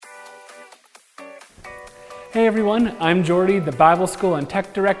Hey everyone, I'm Jordy, the Bible School and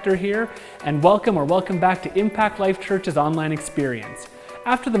Tech Director here, and welcome back to Impact Life Church's online experience.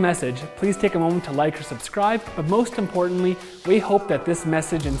 After the message, please take a moment to like or subscribe, but most importantly, we hope that this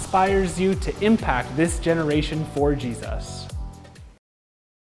message inspires you to impact this generation for Jesus.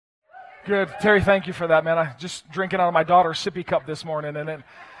 Good. Terry, thank you for that, man. I just drinking out of my daughter's sippy cup this morning, and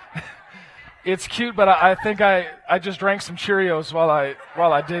it's cute, but I think I just drank some Cheerios while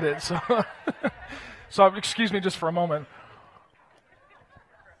I did it, so... So excuse me just for a moment.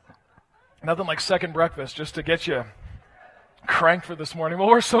 Nothing like second breakfast just to get you cranked for this morning. Well,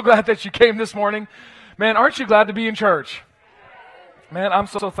 we're so glad that you came this morning. Man, aren't you glad to be in church? Man, I'm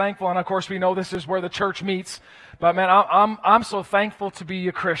so thankful, and of course we know this is where the church meets. But man, I'm so thankful to be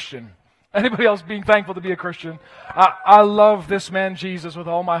a Christian. Anybody else being thankful to be a Christian? I love this man Jesus with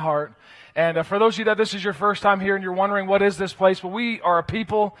all my heart. And for those of you that this is your first time here and you're wondering what is this place, well, we are a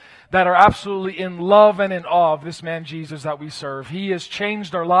people that are absolutely in love and in awe of this man Jesus that we serve. He has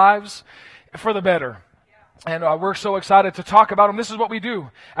changed our lives for the better. And we're so excited to talk about him. This is what we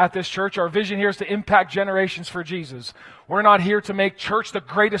do at this church. Our vision here is to impact generations for Jesus. We're not here to make church the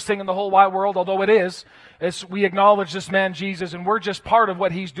greatest thing in the whole wide world, although it is. We acknowledge this man Jesus, and we're just part of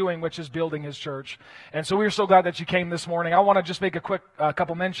what he's doing, which is building his church. And so we're so glad that you came this morning. I want to just make a quick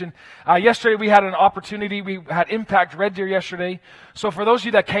couple mention. Yesterday we had an opportunity. We had Impact Red Deer yesterday. So for those of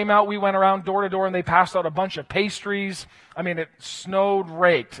you that came out, we went around door to door, and they passed out a bunch of pastries. I mean, it snowed,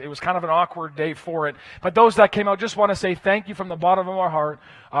 raked. It was kind of an awkward day for it. But those that came out, just want to say thank you from the bottom of our heart.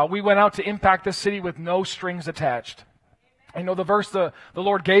 We went out to impact the city with no strings attached. You know, the verse the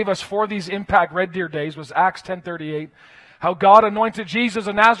Lord gave us for these Impact Red Deer days was Acts 10:38. How God anointed Jesus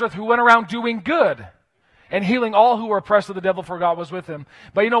of Nazareth, who went around doing good and healing all who were oppressed of the devil, for God was with him.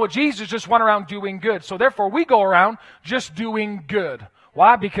 But you know what? Jesus just went around doing good. So therefore, we go around just doing good.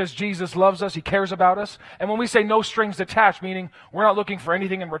 Why? Because Jesus loves us. He cares about us. And when we say no strings attached, meaning we're not looking for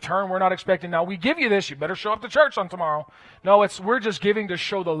anything in return, we're not expecting, now we give you this, you better show up to church on tomorrow. No, we're just giving to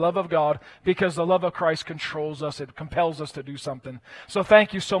show the love of God, because the love of Christ controls us. It compels us to do something. So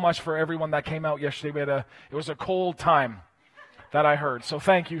thank you so much for everyone that came out yesterday. It was a cold time that I heard. So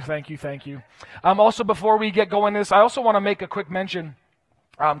thank you. Also, before we get going this, I also want to make a quick mention.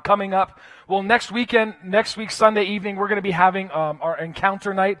 Coming up, well, next week, Sunday evening, we're going to be having our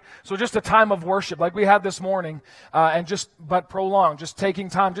encounter night. So just a time of worship like we had this morning, but prolonged, just taking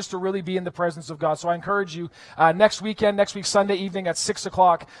time just to really be in the presence of God. So I encourage you, next week, Sunday evening at 6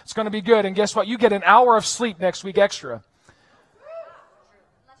 o'clock, it's going to be good. And guess what? You get an hour of sleep next week extra.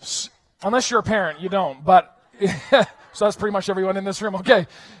 Unless you're a parent, you don't. But so that's pretty much everyone in this room. Okay.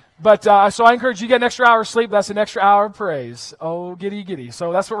 But so I encourage you to get an extra hour of sleep. That's an extra hour of praise. Oh, giddy.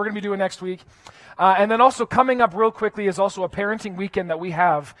 So that's what we're going to be doing next week. And then also coming up real quickly is also a parenting weekend that we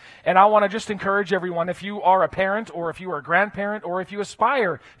have. And I want to just encourage everyone, if you are a parent or if you are a grandparent or if you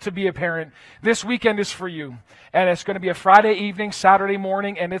aspire to be a parent, this weekend is for you. And it's going to be a Friday evening, Saturday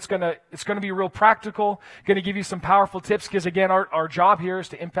morning, and it's going to be real practical, going to give you some powerful tips, because again, our job here is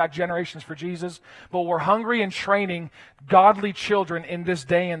to impact generations for Jesus. But we're hungry and training godly children in this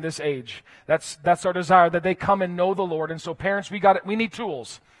day and this age. That's our desire, that they come and know the Lord. And so parents, we need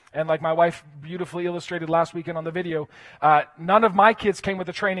tools. And like my wife beautifully illustrated last weekend on the video, none of my kids came with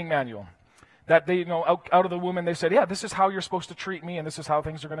a training manual. That they, out of the womb, and they said, yeah, this is how you're supposed to treat me, and this is how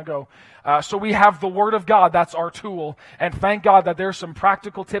things are going to go. So we have the Word of God. That's our tool. And thank God that there's some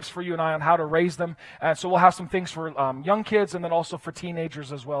practical tips for you and I on how to raise them. And so we'll have some things for young kids and then also for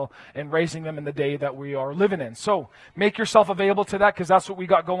teenagers as well, and raising them in the day that we are living in. So make yourself available to that, because that's what we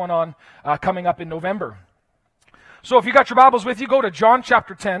got going on coming up in November. So if you got your Bibles with you, go to John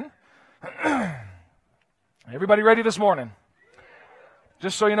chapter 10. Everybody ready this morning?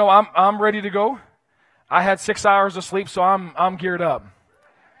 Just so you know, I'm ready to go. I had 6 hours of sleep, so I'm geared up.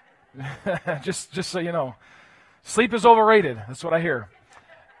 just so you know, sleep is overrated. That's what I hear.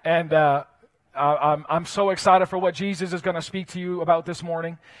 And I'm so excited for what Jesus is going to speak to you about this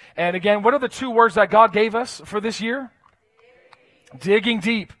morning. And again, what are the two words that God gave us for this year? Digging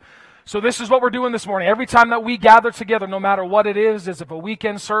deep. So this is what we're doing this morning. Every time that we gather together, no matter what it is if a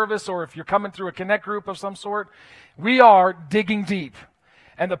weekend service or if you're coming through a connect group of some sort, we are digging deep.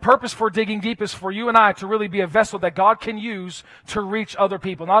 And the purpose for digging deep is for you and I to really be a vessel that God can use to reach other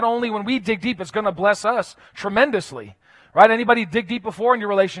people. Not only when we dig deep, it's going to bless us tremendously. Right? Anybody dig deep before in your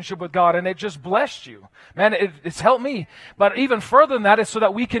relationship with God and it just blessed you? Man, it's helped me. But even further than that, it's so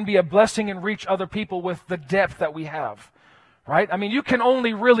that we can be a blessing and reach other people with the depth that we have. Right? I mean, you can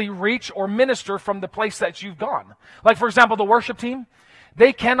only really reach or minister from the place that you've gone. Like, for example, the worship team,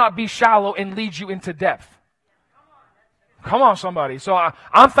 they cannot be shallow and lead you into depth. Come on, somebody. So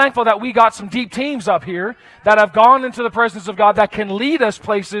I'm thankful that we got some deep teams up here that have gone into the presence of God that can lead us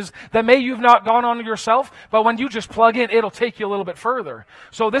places that may you've not gone on yourself, but when you just plug in, it'll take you a little bit further.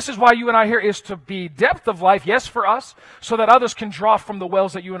 So this is why you and I here is to be depth of life, yes, for us, so that others can draw from the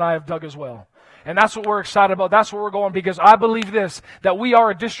wells that you and I have dug as well. And that's what we're excited about. That's where we're going, because I believe this, that we are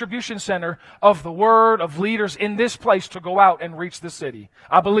a distribution center of the Word, of leaders in this place to go out and reach the city.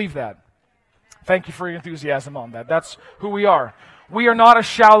 I believe that. Thank you for your enthusiasm on that. That's who we are. We are not a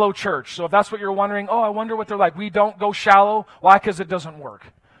shallow church. So if that's what you're wondering, I wonder what they're like. We don't go shallow. Why? Because it doesn't work.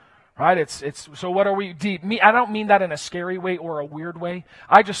 Right? So what are we deep? I don't mean that in a scary way or a weird way.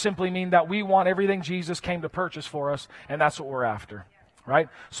 I just simply mean that we want everything Jesus came to purchase for us, and that's what we're after. Right?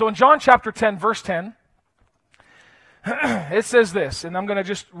 So in John chapter 10, verse 10, it says this, and I'm going to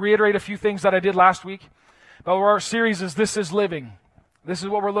just reiterate a few things that I did last week. But our series is This is Living. This is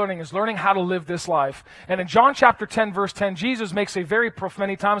what we're learning, is learning how to live this life. And in John chapter 10, verse 10, Jesus makes a very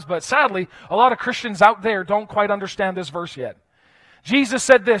many times, but sadly, a lot of Christians out there don't quite understand this verse yet. Jesus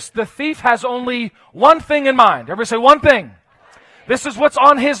said this, the thief has only one thing in mind. Everybody say one thing. This is what's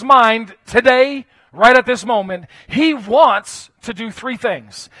on his mind today, right at this moment. He wants to do three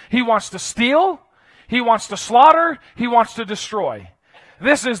things. He wants to steal, he wants to slaughter, he wants to destroy.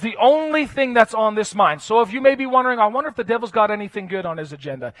 This is the only thing that's on this mind. So if you may be wondering, I wonder if the devil's got anything good on his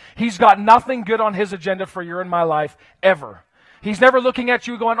agenda. He's got nothing good on his agenda for your and my life, ever. He's never looking at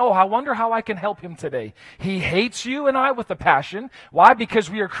you going, I wonder how I can help him today. He hates you and I with a passion. Why?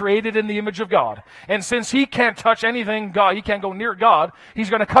 Because we are created in the image of God. And since he can't touch anything God, he can't go near God, he's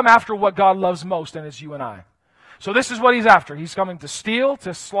going to come after what God loves most, and it's you and I. So this is what he's after. He's coming to steal,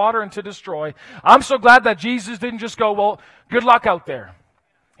 to slaughter, and to destroy. I'm so glad that Jesus didn't just go, good luck out there.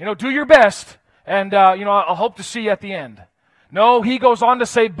 Do your best, and, I'll hope to see you at the end. No, he goes on to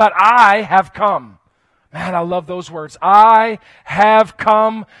say, but I have come. Man, I love those words. I have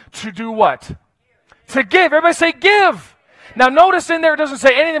come to do what? To give. Everybody say give. Now notice in there it doesn't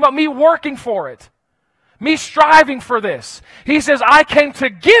say anything about me working for it. Me striving for this. He says, I came to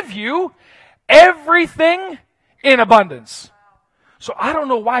give you everything in abundance. So I don't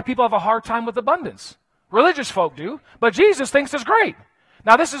know why people have a hard time with abundance. Religious folk do, but Jesus thinks it's great.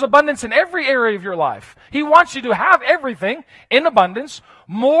 Now, this is abundance in every area of your life. He wants you to have everything in abundance,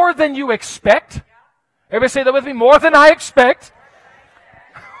 more than you expect. Everybody say that with me, more than I expect.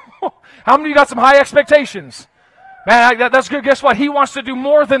 How many of you got some high expectations? Man, that's good. Guess what? He wants to do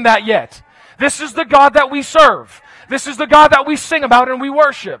more than that yet. This is the God that we serve. This is the God that we sing about and we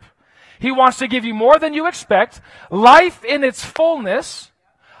worship. He wants to give you more than you expect, life in its fullness,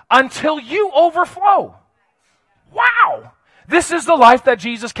 until you overflow. Wow! This is the life that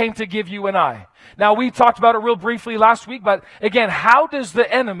Jesus came to give you and I. Now, we talked about it real briefly last week, but again, how does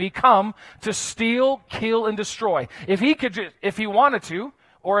the enemy come to steal, kill, and destroy? If he wanted to,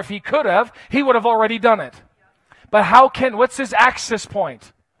 or if he could have, he would have already done it. But what's his access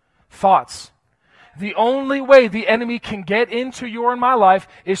point? Thoughts. The only way the enemy can get into your and my life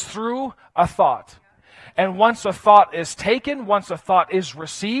is through a thought. And once a thought is taken, once a thought is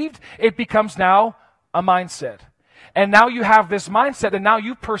received, it becomes now a mindset. And now you have this mindset, and now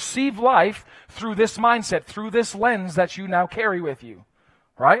you perceive life through this mindset, through this lens that you now carry with you.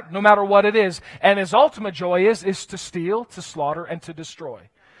 Right? No matter what it is. And his ultimate joy is to steal, to slaughter, and to destroy.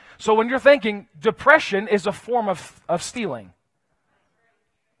 So when you're thinking, depression is a form of stealing.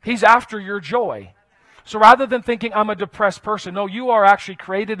 He's after your joy. So rather than thinking, I'm a depressed person, no, you are actually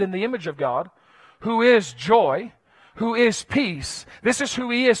created in the image of God, who is joy, who is peace. This is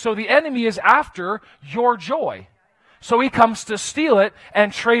who he is. So the enemy is after your joy. So he comes to steal it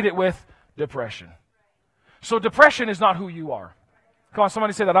and trade it with depression. So depression is not who you are. Come on,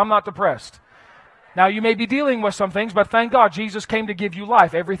 somebody say that. I'm not depressed. Now, you may be dealing with some things, but thank God Jesus came to give you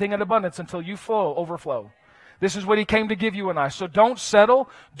life, everything in abundance until you overflow. This is what he came to give you and I. So don't settle.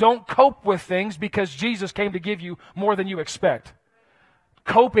 Don't cope with things because Jesus came to give you more than you expect.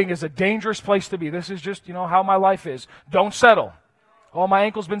 Coping is a dangerous place to be. This is just, how my life is. Don't settle. My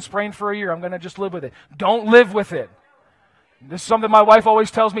ankle's been sprained for a year. I'm going to just live with it. Don't live with it. This is something my wife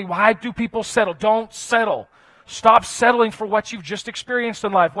always tells me. Why do people settle? Don't settle. Stop settling for what you've just experienced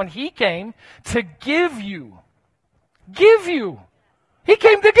in life. When he came to give you. He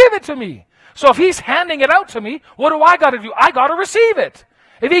came to give it to me. So if he's handing it out to me, what do I got to do? I got to receive it.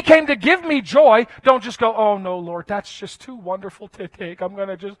 If he came to give me joy, don't just go, oh no, Lord, that's just too wonderful to take. I'm going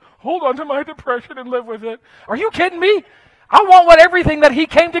to just hold on to my depression and live with it. Are you kidding me? I want everything that he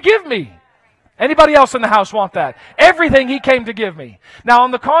came to give me. Anybody else in the house want that? Everything he came to give me. Now,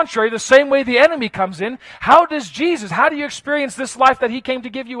 on the contrary, the same way the enemy comes in, how do you experience this life that he came to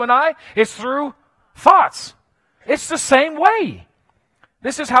give you and I? It's through thoughts. It's the same way.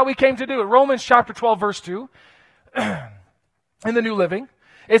 This is how we came to do it. Romans chapter 12, verse 2, in the New Living,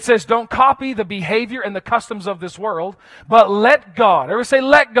 it says, don't copy the behavior and the customs of this world, but let God. Everybody say,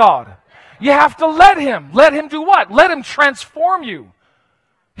 let God. You have to let Him. Let Him do what? Let Him transform you.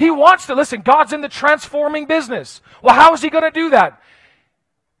 He wants to. Listen, God's in the transforming business. Well, how is He going to do that?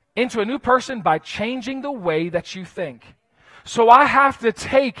 Into a new person by changing the way that you think. So I have to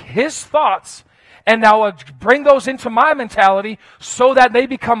take His thoughts and now bring those into my mentality so that they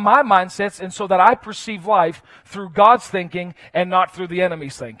become my mindsets and so that I perceive life through God's thinking and not through the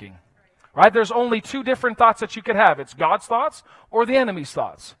enemy's thinking. Right? There's only two different thoughts that you could have. It's God's thoughts or the enemy's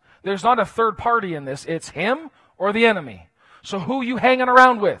thoughts. There's not a third party in this. It's him or the enemy. So who you hanging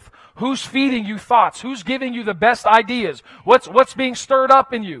around with? Who's feeding you thoughts? Who's giving you the best ideas? What's being stirred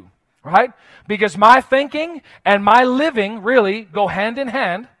up in you? Right? Because my thinking and my living really go hand in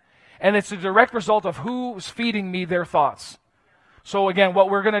hand, and it's a direct result of who's feeding me their thoughts. So again,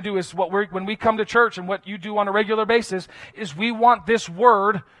 what we're going to do is when we come to church and what you do on a regular basis is we want this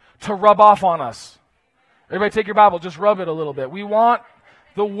word to rub off on us. Everybody take your Bible, just rub it a little bit. We want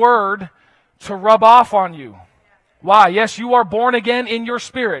the word to rub off on you. Why? Yes, you are born again in your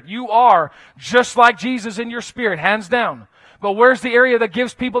spirit. You are just like Jesus in your spirit, hands down. But where's the area that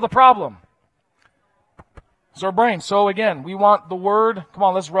gives people the problem? It's our brain. So again, we want the word. Come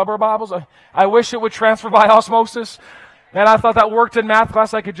on, let's rub our Bibles. I wish it would transfer by osmosis. And I thought that worked in math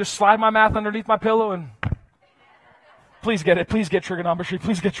class. I could just slide my math underneath my pillow and please get it. Please get trigonometry.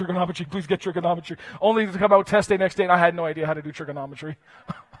 Please get trigonometry. Please get trigonometry. Only to come out test day next day and I had no idea how to do trigonometry.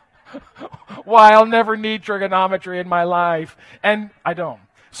 Why? I'll never need trigonometry in my life. And I don't.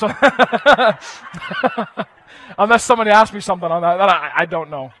 So unless somebody asks me something on that I don't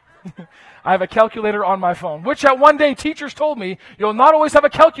know. I have a calculator on my phone, which at one day teachers told me, you'll not always have a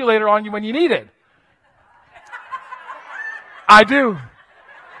calculator on you when you need it. I do.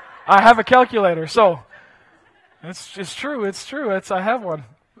 I have a calculator, so it's true. It's true. I have one,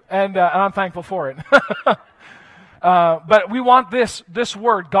 and I'm thankful for it. But we want this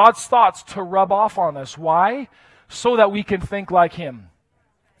word, God's thoughts, to rub off on us. Why? So that we can think like Him.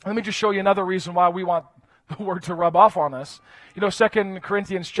 Let me just show you another reason why we want the word to rub off on us. 2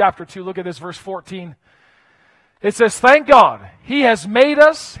 Corinthians chapter 2, look at this, verse 14. It says, thank God, He has made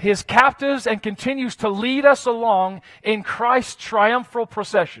us His captives and continues to lead us along in Christ's triumphal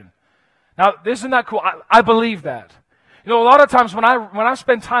procession. Now, isn't that cool? I believe that. A lot of times when I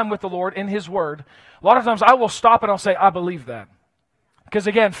spend time with the Lord in His Word, a lot of times I will stop and I'll say, I believe that. Because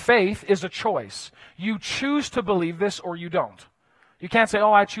again, faith is a choice. You choose to believe this or you don't. You can't say,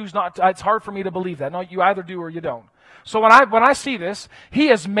 I choose not to. It's hard for me to believe that. No, you either do or you don't. So when I see this, He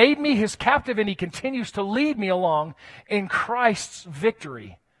has made me His captive and He continues to lead me along in Christ's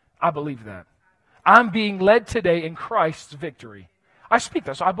victory. I believe that. I'm being led today in Christ's victory. I speak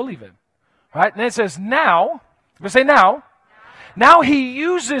that, so I believe it. Right? And it says, now, we say now He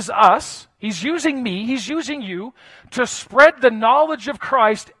uses us, He's using me, He's using you to spread the knowledge of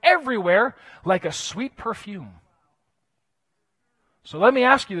Christ everywhere like a sweet perfume. So let me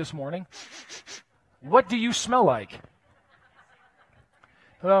ask you this morning, what do you smell like?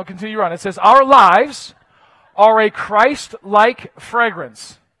 Well, I'll continue on. It says, our lives are a Christ-like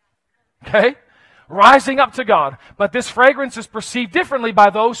fragrance. Okay? Rising up to God. But this fragrance is perceived differently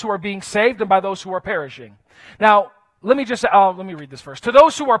by those who are being saved and by those who are perishing. Now, let me read this first. To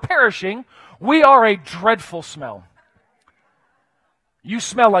those who are perishing, we are a dreadful smell. You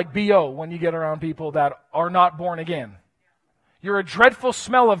smell like B.O. when you get around people that are not born again. You're a dreadful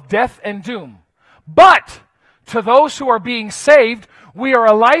smell of death and doom. But to those who are being saved, we are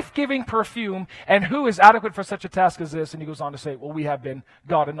a life-giving perfume, and who is adequate for such a task as this? And he goes on to say, well, we have been,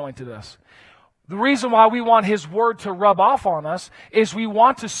 God anointed us. The reason why we want His word to rub off on us is we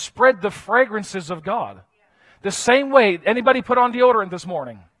want to spread the fragrances of God. The same way, anybody put on deodorant this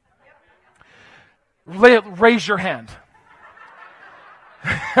morning? Raise your hand.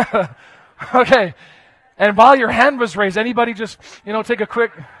 Okay. And while your hand was raised, anybody just, take a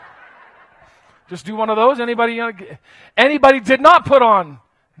quick, just do one of those? Anybody did not put on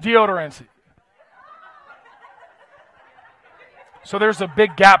deodorant? So there's a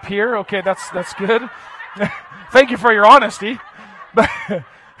big gap here. Okay, that's good. Thank you for your honesty. But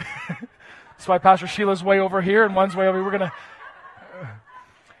that's why Pastor Sheila's way over here and one's way over here.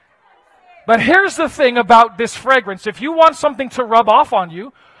 But here's the thing about this fragrance. If you want something to rub off on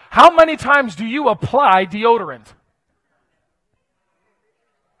you, how many times do you apply deodorant?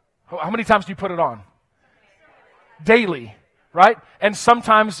 How many times do you put it on? Daily, right? And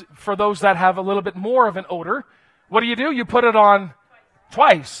sometimes for those that have a little bit more of an odor, what do? You put it on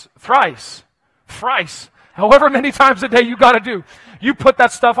twice, thrice, thrice. However many times a day you got to do, you put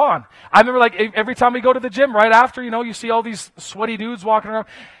that stuff on. I remember like every time we go to the gym right after, you see all these sweaty dudes walking around.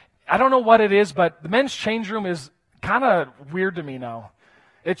 I don't know what it is, but the men's change room is kind of weird to me now.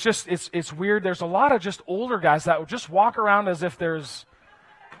 It's just, it's weird. There's a lot of just older guys that would just walk around as if they're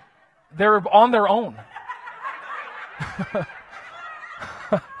on their own.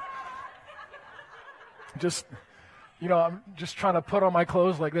 Just, I'm just trying to put on my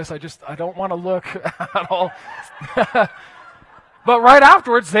clothes like this. I don't want to look at all. But right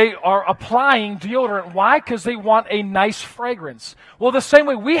afterwards, they are applying deodorant. Why? Because they want a nice fragrance. Well, the same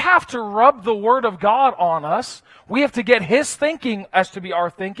way, we have to rub the Word of God on us. We have to get His thinking as to be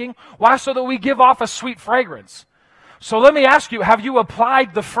our thinking. Why? So that we give off a sweet fragrance. So let me ask you, have you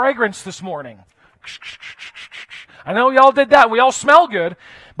applied the fragrance this morning? I know y'all did that. We all smell good.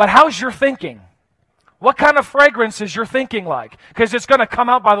 But how's your thinking? What kind of fragrance is your thinking like? Because it's going to come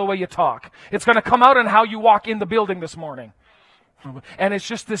out by the way you talk. It's going to come out in how you walk in the building this morning. And it's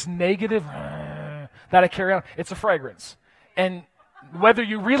just this negative that I carry on. It's a fragrance. And whether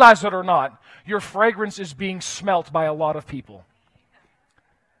you realize it or not, your fragrance is being smelt by a lot of people.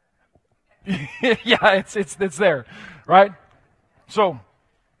 Yeah, it's there, right? So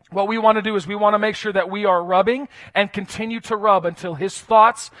what we want to do is we want to make sure that we are rubbing and continue to rub until His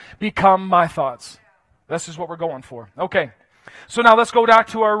thoughts become my thoughts. This is what we're going for. Okay. So now let's go back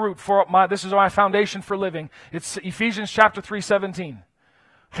to our root. This is my foundation for living. It's Ephesians chapter 3:17.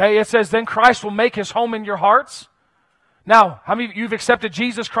 Okay, it says, then Christ will make His home in your hearts. Now, how many of you've accepted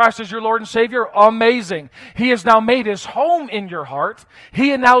Jesus Christ as your Lord and Savior? Amazing. He has now made His home in your heart.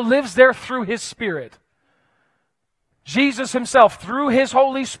 He now lives there through His Spirit. Jesus Himself, through His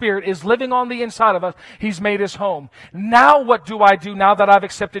Holy Spirit, is living on the inside of us. He's made His home. Now what do I do now that I've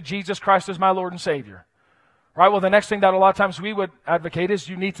accepted Jesus Christ as my Lord and Savior? Right, well, the next thing that a lot of times we would advocate is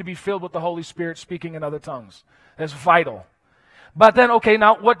you need to be filled with the Holy Spirit speaking in other tongues. That's vital. But then, okay,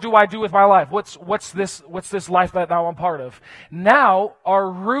 now what do I do with my life? What's this life that now I'm part of? Now, our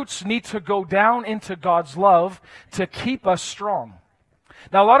roots need to go down into God's love to keep us strong.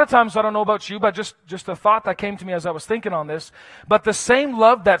 Now, a lot of times, I don't know about you, but just a thought that came to me as I was thinking on this, but the same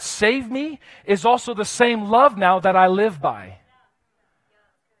love that saved me is also the same love now that I live by.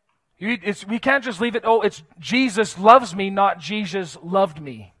 We can't just leave it, it's Jesus loves me, not Jesus loved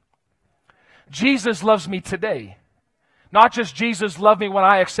me. Jesus loves me today. Not just Jesus loved me when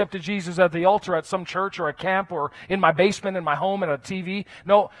I accepted Jesus at the altar at some church or a camp or in my basement, in my home, and a TV.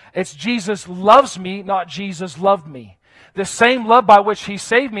 No, it's Jesus loves me, not Jesus loved me. The same love by which He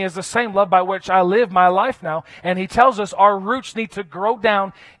saved me is the same love by which I live my life now. And He tells us our roots need to grow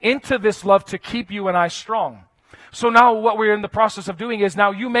down into this love to keep you and I strong. So now what we're in the process of doing is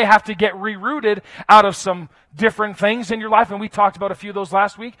now you may have to get rerouted out of some different things in your life. And we talked about a few of those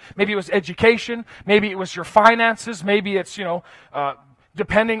last week. Maybe it was education. Maybe it was your finances. Maybe it's,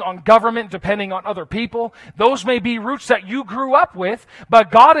 depending on government, depending on other people. Those may be roots that you grew up with,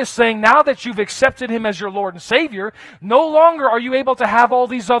 but God is saying now that you've accepted Him as your Lord and Savior, no longer are you able to have all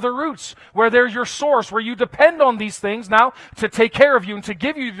these other roots where they're your source, where you depend on these things now to take care of you and to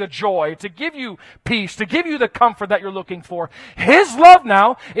give you the joy, to give you peace, to give you the comfort that you're looking for. His love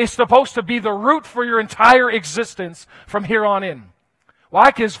now is supposed to be the root for your entire existence from here on in. Why?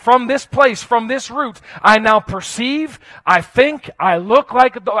 Because from this place, from this root, I now perceive, I think, I look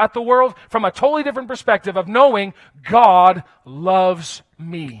at the world from a totally different perspective of knowing God loves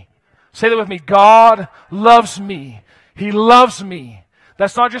me. Say that with me. God loves me. He loves me.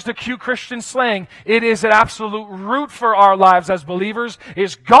 That's not just a cute Christian slang. It is an absolute root for our lives as believers,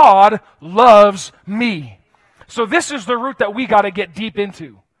 is God loves me. So this is the root that we got to get deep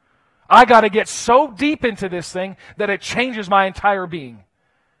into. I got to get so deep into this thing that it changes my entire being.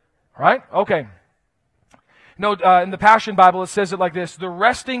 Right? Okay. In the Passion Bible, it says it like this: the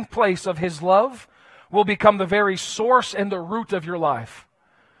resting place of His love will become the very source and the root of your life.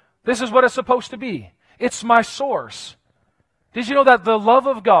 This is what it's supposed to be. It's my source. Did you know that the love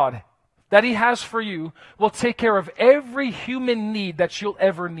of God that He has for you will take care of every human need that you'll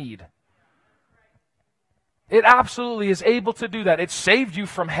ever need? It absolutely is able to do that. It saved you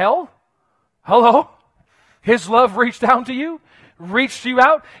from hell. Hello? His love reached down to you, reached you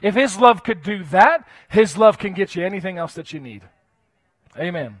out. If His love could do that, His love can get you anything else that you need.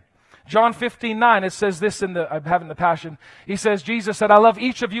 Amen. John 15:9, it says this I'm having the Passion. He says, Jesus said, I love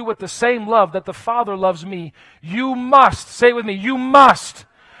each of you with the same love that the Father loves me. You must, say it with me, you must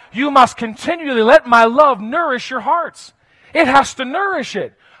continually let my love nourish your hearts. It has to nourish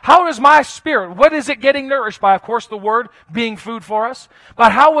it. How is my spirit? What is it getting nourished by? Of course, the Word being food for us.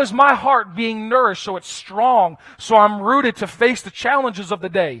 But how is my heart being nourished so it's strong, so I'm rooted to face the challenges of the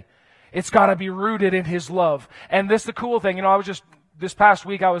day? It's got to be rooted in His love. And this is the cool thing. This past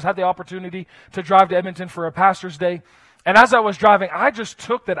week, had the opportunity to drive to Edmonton for a pastor's day. And as I was driving, I just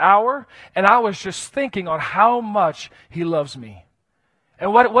took that hour and I was just thinking on how much He loves me.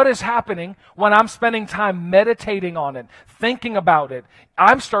 And what is happening when I'm spending time meditating on it, thinking about it,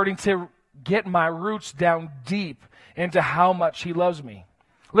 I'm starting to get my roots down deep into how much He loves me.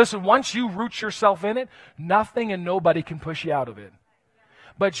 Listen, once you root yourself in it, nothing and nobody can push you out of it.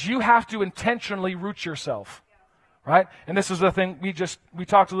 But you have to intentionally root yourself, right? And this is the thing we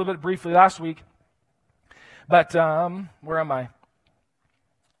talked a little bit briefly last week. But where am I?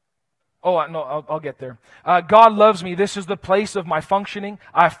 Oh, no, I'll get there. God loves me. This is the place of my functioning.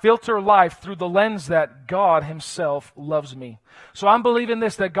 I filter life through the lens that God Himself loves me. So I'm believing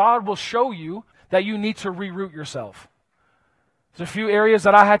this, that God will show you that you need to reroot yourself. There's a few areas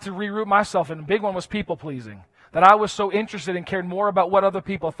that I had to reroot myself in. The big one was people-pleasing. That I was so interested and cared more about what other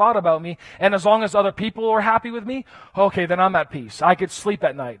people thought about me. And as long as other people were happy with me, okay, then I'm at peace. I could sleep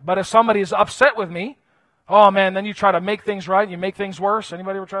at night. But if somebody is upset with me, oh man, then you try to make things right, you make things worse.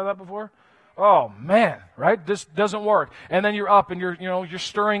 Anybody ever tried that before? Oh man, right? This doesn't work. And then you're up and you're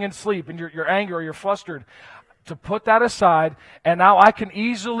stirring in sleep and you're angry or you're flustered. To put that aside, and now I can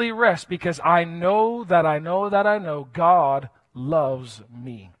easily rest because I know God loves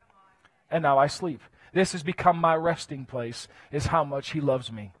me. And now I sleep. This has become my resting place, is how much He loves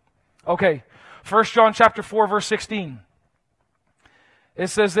me. Okay, 1 John chapter 4, verse 16. It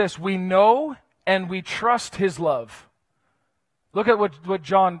says this, we know and we trust His love. Look at what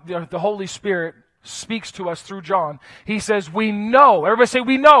John, the Holy Spirit, speaks to us through John. He says, we know. Everybody say,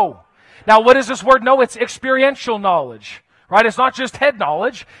 we know. Now, what is this word know? It's experiential knowledge, right? It's not just head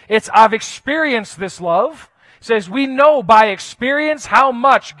knowledge. It's, I've experienced this love. It says, we know by experience how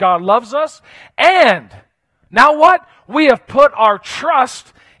much God loves us. And, now what? We have put our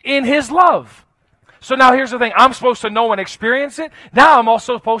trust in His love. So now here's the thing. I'm supposed to know and experience it. Now I'm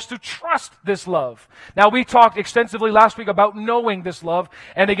also supposed to trust this love. Now we talked extensively last week about knowing this love.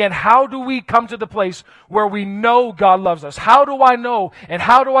 And again, how do we come to the place where we know God loves us? How do I know and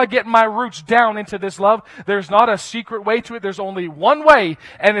how do I get my roots down into this love? There's not a secret way to it. There's only one way,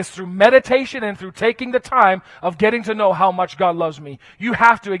 and it's through meditation and through taking the time of getting to know how much God loves me. You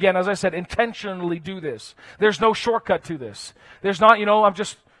have to, again, as I said, intentionally do this. There's no shortcut to this. There's not,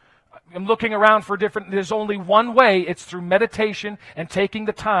 I'm looking around for there's only one way. It's through meditation and taking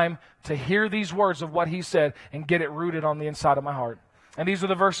the time to hear these words of what He said and get it rooted on the inside of my heart. And these are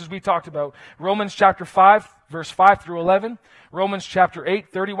the verses we talked about. Romans chapter 5, verse 5 through 11. Romans chapter 8,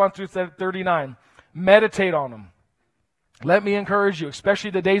 31 through 39. Meditate on them. Let me encourage you,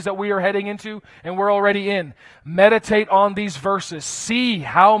 especially the days that we are heading into and we're already in. Meditate on these verses. See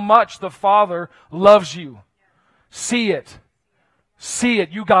how much the Father loves you. See it. See it.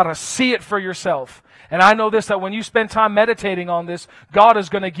 You got to see it for yourself. And I know this, that when you spend time meditating on this, God is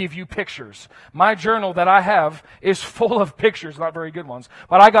going to give you pictures. My journal that I have is full of pictures, not very good ones,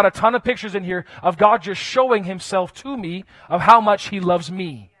 but I got a ton of pictures in here of God just showing Himself to me of how much He loves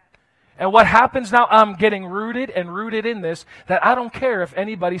me. And what happens now, I'm getting rooted in this, that I don't care if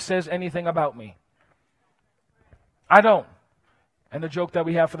anybody says anything about me. I don't. And the joke that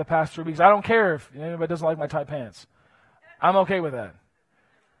we have for the past 3 weeks, I don't care if anybody doesn't like my tight pants. I'm okay with that.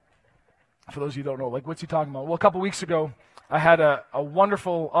 For those of you who don't know, what's he talking about? Well, a couple weeks ago, I had a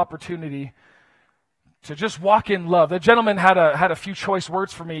wonderful opportunity to just walk in love. The gentleman had a few choice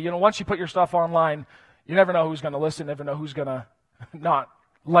words for me. Once you put your stuff online, you never know who's going to listen, never know who's going to not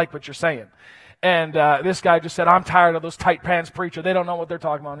like what you're saying. And this guy just said, I'm tired of those tight pants preacher. They don't know what they're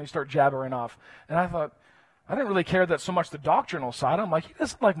talking about. And he started jabbering off. And I thought, I didn't really care that so much the doctrinal side. I'm like, he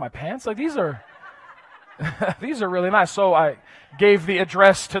doesn't like my pants. Like, these are really nice. So I gave the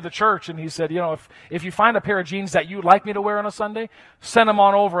address to the church, and he said, if you find a pair of jeans that you'd like me to wear on a Sunday, send them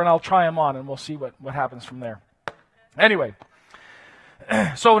on over and I'll try them on, and we'll see what happens from there. Anyway,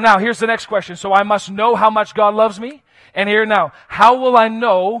 so now here's the next question. So I must know how much God loves me. And here now, how will I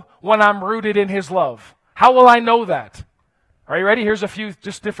know when I'm rooted in His love? How will I know that? Are you ready? Here's a few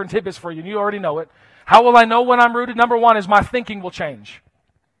just different tidbits for you, and you already know it. How will I know when I'm rooted? Number one is my thinking will change.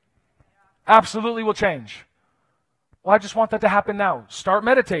 Absolutely will change. Well, I just want that to happen now. Start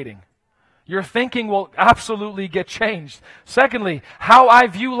meditating. Your thinking will absolutely get changed. Secondly, how I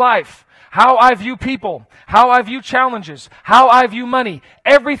view life, how I view people, how I view challenges, how I view money,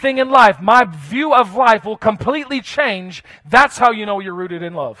 everything in life, my view of life will completely change. That's how you know you're rooted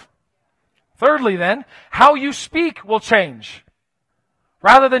in love. Thirdly then, how you speak will change.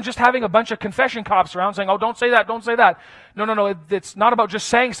 Rather than just having a bunch of confession cops around saying, oh, don't say that, don't say that. No. It's not about just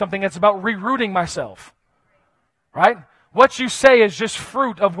saying something. It's about rerouting myself. Right? What you say is just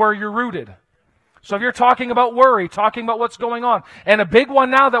fruit of where you're rooted. So if you're talking about worry, talking about what's going on, and a big one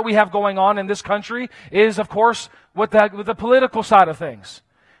now that we have going on in this country is, of course, with the political side of things.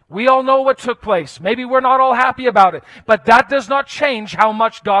 We all know what took place. Maybe we're not all happy about it, but that does not change how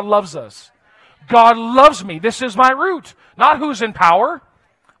much God loves us. God loves me. This is my root, not who's in power.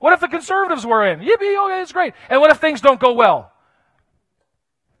 What if the conservatives were in? Yippee, okay, it's great. And what if things don't go well?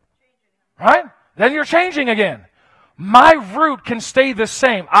 Right? Then you're changing again. My root can stay the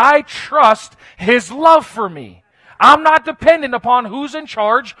same. I trust His love for me. I'm not dependent upon who's in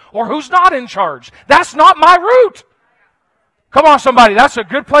charge or who's not in charge. That's not my root. Come on, somebody. That's a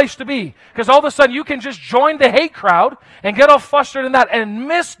good place to be. Because all of a sudden you can just join the hate crowd and get all flustered in that and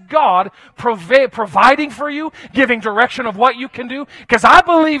miss God providing for you, giving direction of what you can do. Because I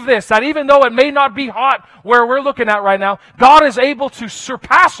believe this, that even though it may not be hot where we're looking at right now, God is able to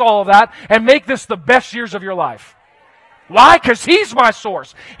surpass all of that and make this the best years of your life. Why? Because He's my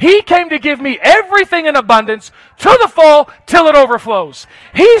source. He came to give me everything in abundance to the full till it overflows.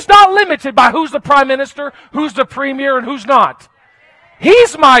 He's not limited by who's the prime minister, who's the premier, and who's not.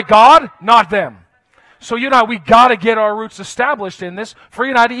 He's my God, not them. So you and I, we got to get our roots established in this for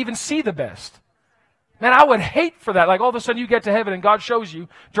you and I to even see the best. Man, I would hate for that. Like all of a sudden you get to heaven and God shows you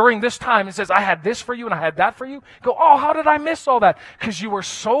during this time and says, I had this for you and I had that for you. Go, oh, how did I miss all that? Because you were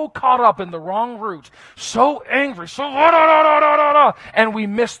so caught up in the wrong route, so angry, so and we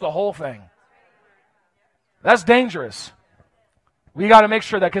missed the whole thing. That's dangerous. We got to make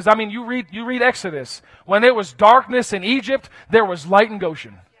sure that, because I mean, you read Exodus. When it was darkness in Egypt, there was light in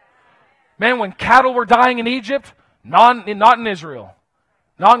Goshen. Man, when cattle were dying in Egypt, not in Israel,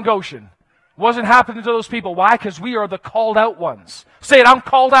 not in Goshen. Wasn't happening to those people. Why? Because we are the called out ones. Say it, I'm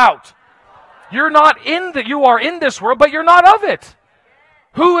called out. You are in this world, but you're not of it.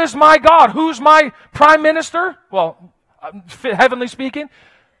 Who is my God? Who's my prime minister? Well, heavenly speaking,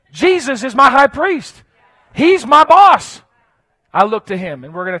 Jesus is my high priest. He's my boss. I look to Him,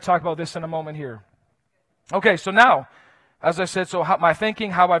 and we're going to talk about this in a moment here. Okay, so now, as I said, so my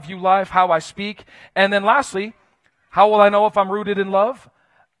thinking, how I view life, how I speak, and then lastly, how will I know if I'm rooted in love?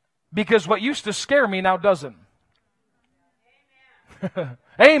 Because what used to scare me now doesn't. Amen.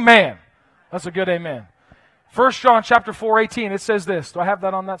 Amen. That's a good amen. 1 John chapter 4:18, it says this. Do I have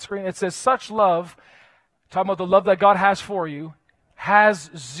that on that screen? It says, such love, talking about the love that God has for you,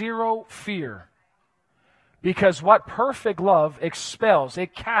 has zero fear. Because what perfect love expels,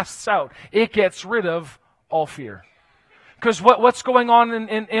 it casts out, it gets rid of all fear. Because what's going on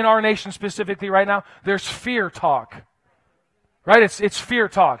in our nation specifically right now? There's fear talk. Right? It's fear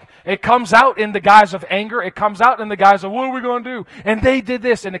talk. It comes out in the guise of anger. It comes out in the guise of, what are we going to do? And they did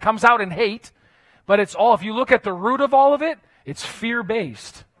this. And it comes out in hate. But it's all, if you look at the root of all of it, it's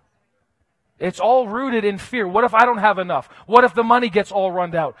fear-based. It's all rooted in fear. What if I don't have enough? What if the money gets all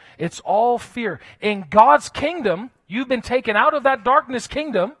run out? It's all fear. In God's kingdom, you've been taken out of that darkness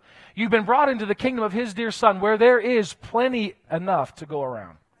kingdom. You've been brought into the kingdom of His dear Son, where there is plenty enough to go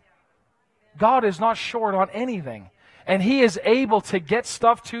around. God is not short on anything. And He is able to get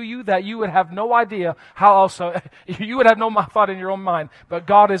stuff to you that you would have no idea how also, you would have no thought in your own mind, but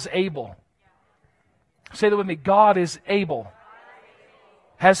God is able. Say that with me, God is able.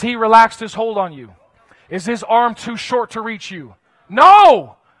 Has He relaxed His hold on you? Is His arm too short to reach you?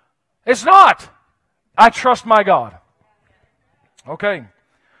 No! It's not! I trust my God. Okay,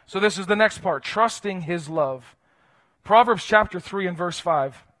 so this is the next part, trusting His love. Proverbs chapter 3 and verse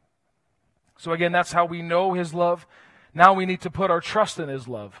 5. So again, that's how we know His love. Now we need to put our trust in His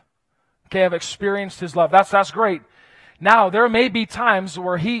love. Okay, I've experienced His love. That's great. Now, there may be times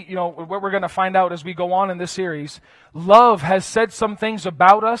where what we're going to find out as we go on in this series, love has said some things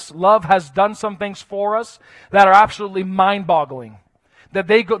about us, love has done some things for us that are absolutely mind-boggling. That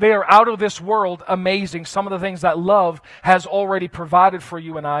they are out of this world amazing. Some of the things that love has already provided for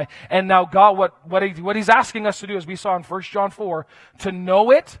you and I. And now God, what He's asking us to do, as we saw in 1 John 4, to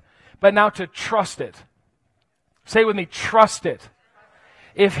know it, but now to trust it. Say with me, trust it.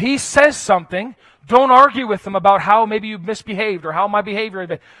 If He says something, don't argue with Him about how maybe you've misbehaved or how my behavior has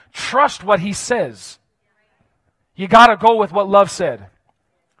been. Trust what He says. You got to go with what love said.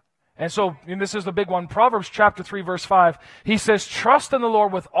 And so, and this is the big one, Proverbs chapter 3, verse 5. He says, trust in the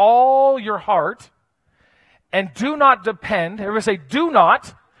Lord with all your heart and do not depend, everybody say, do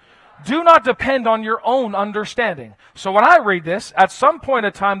not depend on your own understanding. So when I read this, at some point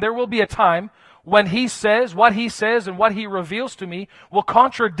in time, there will be a time when He says, what He says and what He reveals to me will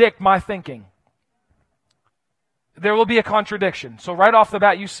contradict my thinking. There will be a contradiction. So right off the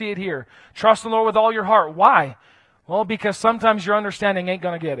bat, you see it here. Trust in the Lord with all your heart. Why? Well, because sometimes your understanding ain't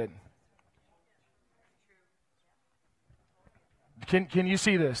going to get it. Can you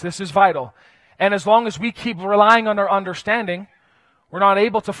see this? This is vital. And as long as we keep relying on our understanding, we're not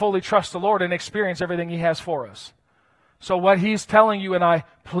able to fully trust the Lord and experience everything He has for us. So what He's telling you and I,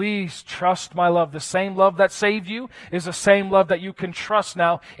 please trust my love. The same love that saved you is the same love that you can trust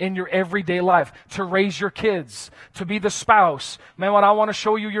now in your everyday life. To raise your kids, to be the spouse. Man, when I want to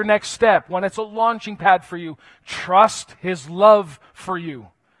show you your next step, when it's a launching pad for you, trust His love for you.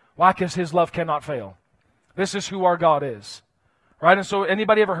 Why? Because His love cannot fail. This is who our God is. Right? And so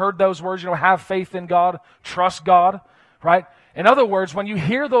anybody ever heard those words, have faith in God, trust God, right? In other words, when you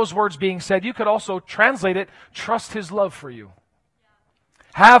hear those words being said, you could also translate it, trust His love for you.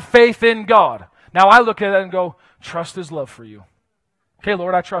 Have faith in God. Now I look at it and go, trust His love for you. Okay,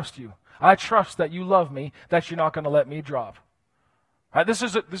 Lord, I trust you. I trust that you love me, that you're not going to let me drop. Right? This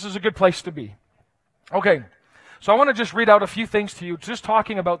is a good place to be. Okay, so I want to just read out a few things to you, just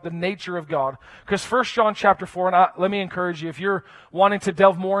talking about the nature of God. Because 1 John chapter 4, and let me encourage you, if you're wanting to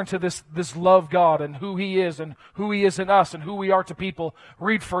delve more into this love God and who He is in us and who we are to people,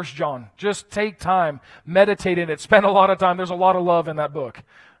 read 1 John. Just take time, meditate in it, spend a lot of time. There's a lot of love in that book,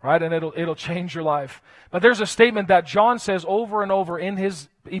 right? And it'll change your life. But there's a statement that John says over and over in his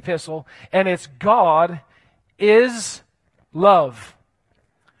epistle, and it's God is love.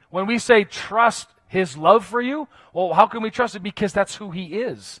 When we say trust His love for you, well, how can we trust it? Because that's who He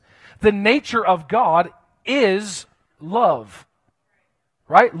is. The nature of God is love.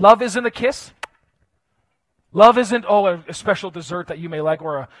 Right? Love isn't a kiss. Love isn't, a special dessert that you may like,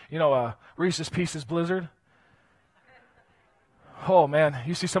 or a Reese's Pieces Blizzard. Oh man,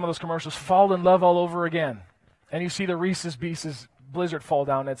 you see some of those commercials, fall in love all over again. And you see the Reese's Pieces Blizzard fall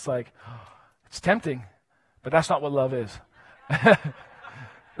down, it's like, it's tempting, but that's not what love is.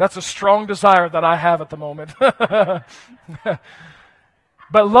 That's a strong desire that I have at the moment. But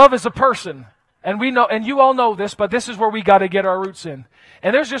love is a person. And we know, and you all know this, but this is where we got to get our roots in.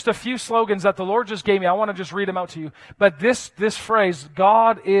 And there's just a few slogans that the Lord just gave me. I want to just read them out to you. But this phrase,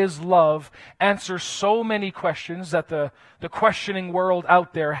 God is love, answers so many questions that the questioning world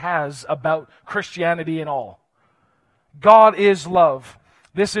out there has about Christianity and all. God is love.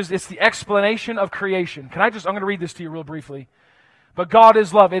 It's the explanation of creation. I'm going to read this to you real briefly. But God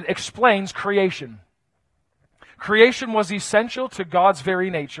is love. It explains creation. Creation was essential to God's very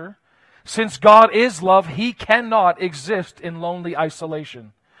nature. Since God is love, He cannot exist in lonely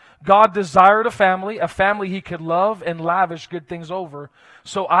isolation. God desired a family He could love and lavish good things over.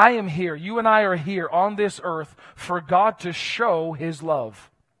 So I am here, you and I are here on this earth for God to show His love.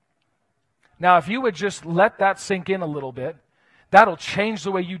 Now, if you would just let that sink in a little bit, that'll change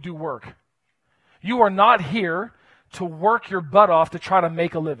the way you do work. You are not here to work your butt off to try to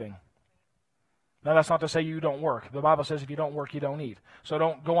make a living. Now, that's not to say you don't work. The Bible says if you don't work, you don't eat. So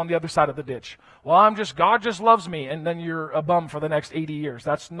don't go on the other side of the ditch. Well, God just loves me, and then you're a bum for the next 80 years.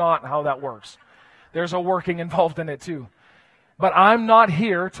 That's not how that works. There's a working involved in it too. But I'm not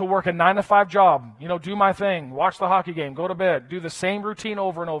here to work a 9-to-5 job. Do my thing, watch the hockey game, go to bed, do the same routine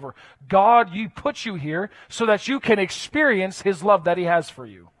over and over. God, you put you here so that you can experience His love that He has for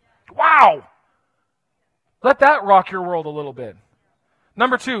you. Wow! Let that rock your world a little bit.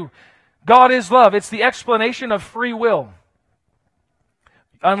 Number 2, God is love. It's the explanation of free will.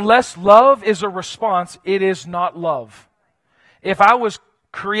 Unless love is a response, it is not love. If I was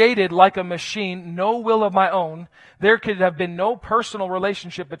created like a machine, no will of my own, there could have been no personal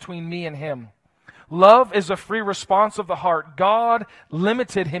relationship between me and Him. Love is a free response of the heart. God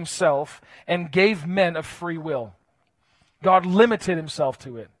limited Himself and gave men a free will. God limited Himself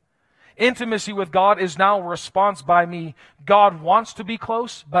to it. Intimacy with God is now a response by me. God wants to be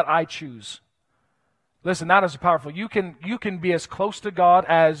close, but I choose. Listen, that is powerful. You can be as close to God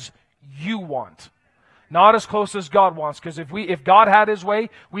as you want. Not as close as God wants, because if God had His way,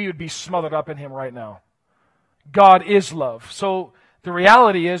 we would be smothered up in Him right now. God is love. So the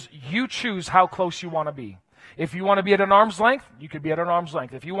reality is, you choose how close you want to be. If you want to be at an arm's length, you can be at an arm's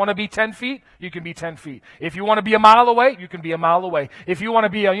length. If you want to be 10 feet, you can be 10 feet. If you want to be a mile away, you can be a mile away. If you want to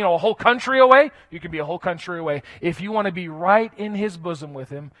be a whole country away, you can be a whole country away. If you want to be right in His bosom with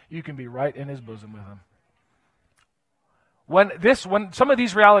Him, you can be right in His bosom with Him. When some of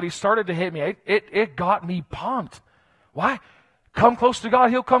these realities started to hit me, it got me pumped. Why? Come close to God,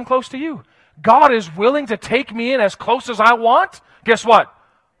 He'll come close to you. God is willing to take me in as close as I want. Guess what?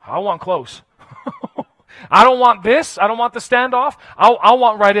 I want close. I don't want this. I don't want the standoff. I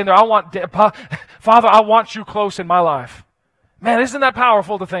want right in there. Father, I want you close in my life. Man, isn't that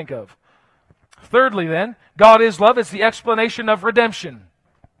powerful to think of? Thirdly then, God is love. It's the explanation of redemption.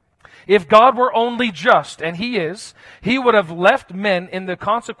 If God were only just, and He is, He would have left men in the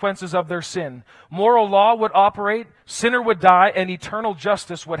consequences of their sin. Moral law would operate, sinner would die, and eternal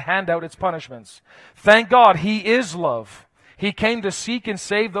justice would hand out its punishments. Thank God He is love. He came to seek and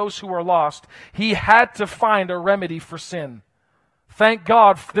save those who are lost. He had to find a remedy for sin. Thank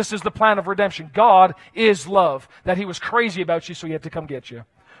God this is the plan of redemption. God is love. That He was crazy about you, so He had to come get you.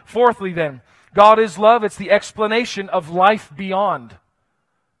 Fourthly then, God is love. It's the explanation of life beyond.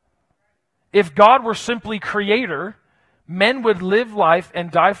 If God were simply creator, men would live life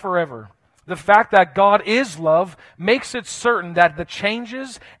and die forever. The fact that God is love makes it certain that the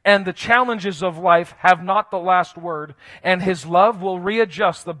changes and the challenges of life have not the last word, and His love will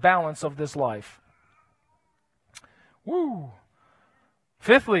readjust the balance of this life. Woo!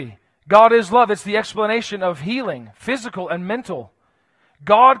 Fifthly, God is love. It's the explanation of healing, physical and mental.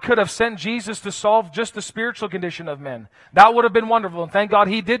 God could have sent Jesus to solve just the spiritual condition of men. That would have been wonderful, and thank God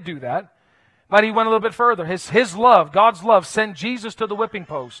He did do that. But He went a little bit further. His love, God's love, sent Jesus to the whipping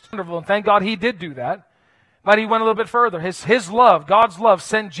post. Wonderful, and thank God He did do that. But He went a little bit further. His love, God's love,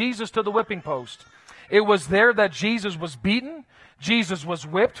 sent Jesus to the whipping post. It was there that Jesus was beaten. Jesus was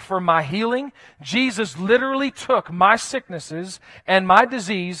whipped for my healing. Jesus literally took my sicknesses and my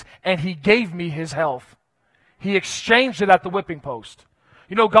disease, and He gave me His health. He exchanged it at the whipping post.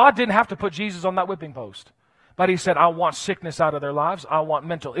 You know, God didn't have to put Jesus on that whipping post. But He said, I want sickness out of their lives. I want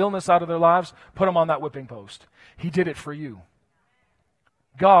mental illness out of their lives. Put them on that whipping post. He did it for you.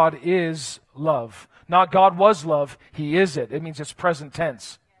 God is love. Not God was love. He is it. It means it's present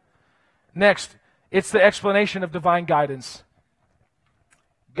tense. Next, it's the explanation of divine guidance.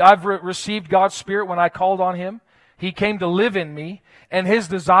 I've received God's Spirit when I called on Him. He came to live in me, and His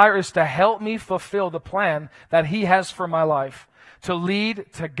desire is to help me fulfill the plan that He has for my life. To lead,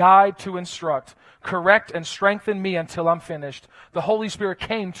 to guide, to instruct, correct and strengthen me until I'm finished. The Holy Spirit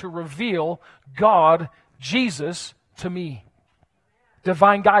came to reveal God, Jesus, to me.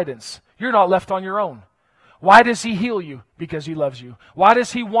 Divine guidance. You're not left on your own. Why does He heal you? Because He loves you. Why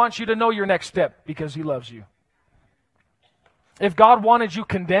does He want you to know your next step? Because He loves you. If God wanted you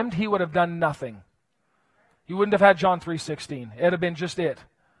condemned, He would have done nothing. You wouldn't have had John 3:16. It would have been just it.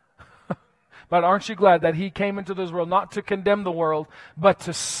 But aren't you glad that He came into this world not to condemn the world, but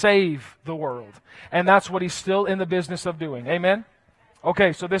to save the world? And that's what He's still in the business of doing. Amen?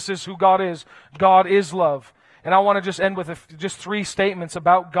 Okay, so this is who God is. God is love. And I want to just end with just 3 statements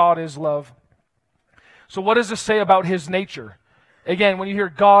about God is love. So what does this say about His nature? Again, when you hear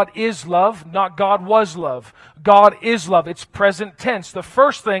God is love, not God was love. God is love. It's present tense. The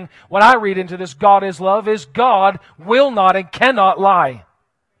first thing when I read into this God is love is God will not and cannot lie.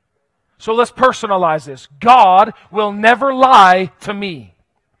 So let's personalize this. God will never lie to me.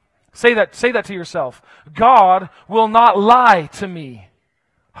 Say that to yourself. God will not lie to me.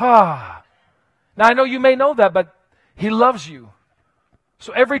 Now I know you may know that, but He loves you.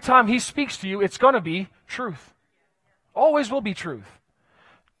 So every time He speaks to you, it's going to be truth. Always will be truth.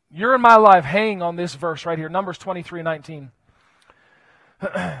 You're in my life hanging on this verse right here, Numbers 23:19.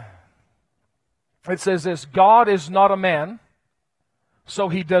 It says this, God is not a man, so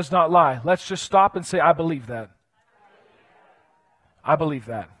He does not lie. Let's just stop and say, I believe that. I believe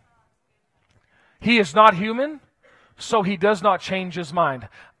that. He is not human, so He does not change His mind.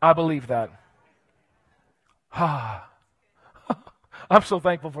 I believe that. I'm so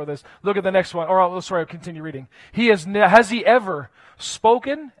thankful for this. Look at the next one. I'll continue reading. Has He ever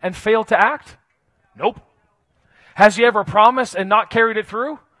spoken and failed to act? Nope. Has He ever promised and not carried it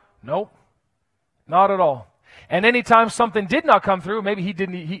through? Nope. Not at all. And anytime something did not come through, maybe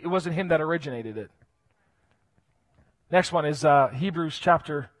it wasn't Him that originated it. Next one is Hebrews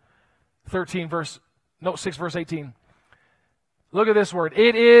chapter 6 verse 18. Look at this word.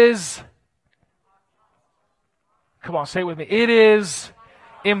 It is, come on, say it with me. It is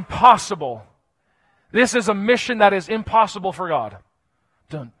impossible. This is a mission that is impossible for God.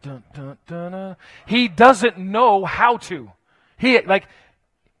 Dun, dun, dun, dun, dun. He doesn't know how to.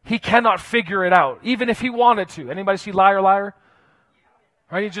 He cannot figure it out, even if He wanted to. Anybody see Liar, Liar?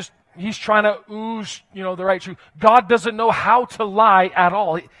 Right? He's trying to ooze, the right truth. God doesn't know how to lie at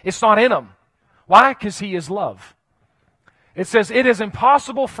all. It's not in Him. Why? Because He is love. It says, it is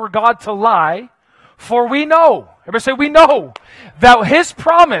impossible for God to lie, for we know, everybody say we know, that His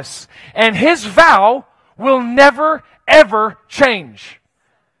promise and His vow will never, ever change.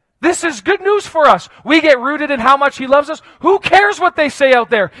 This is good news for us. We get rooted in how much He loves us. Who cares what they say out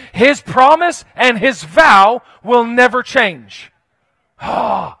there? His promise and His vow will never change.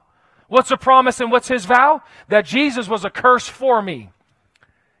 What's a promise and what's His vow? That Jesus was a curse for me.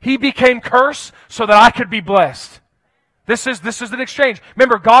 He became curse so that I could be blessed. This is an exchange.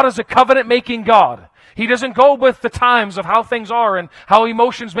 Remember, God is a covenant-making God. He doesn't go with the times of how things are and how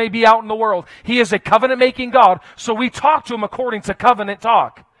emotions may be out in the world. He is a covenant-making God, so we talk to Him according to covenant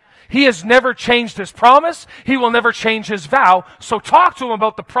talk. He has never changed His promise. He will never change His vow, so talk to Him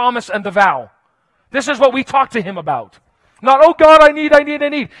about the promise and the vow. This is what we talk to Him about. Not, oh God, I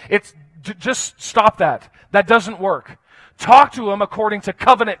need. It's, just stop that. That doesn't work. Talk to Him according to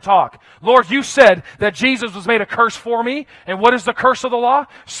covenant talk. Lord, you said that Jesus was made a curse for me. And what is the curse of the law?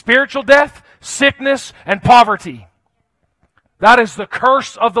 Spiritual death, sickness, and poverty. That is the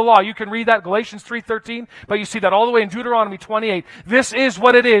curse of the law. You can read that, Galatians 3:13, but you see that all the way in Deuteronomy 28. This is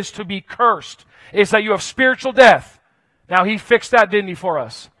what it is to be cursed, is that you have spiritual death. Now, He fixed that, didn't He, for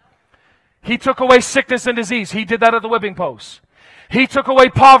us? He took away sickness and disease. He did that at the whipping post. He took away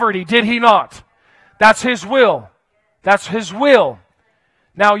poverty, did He not? That's His will. That's His will.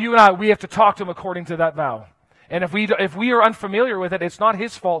 Now, you and I, we have to talk to Him according to that vow. And if we are unfamiliar with it, it's not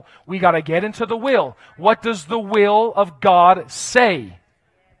His fault. We got to get into the will. What does the will of God say?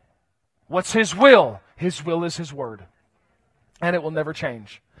 What's His will? His will is His word. And it will never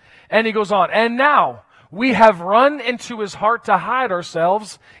change. And He goes on, and now we have run into His heart to hide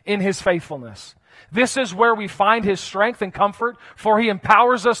ourselves in His faithfulness. This is where we find His strength and comfort, for He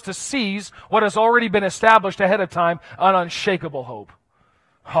empowers us to seize what has already been established ahead of time, an unshakable hope.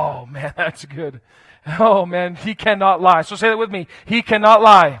 Oh man, that's good. Oh man, He cannot lie. So say that with me. He cannot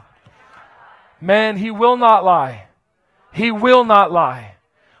lie. Man, He will not lie. He will not lie.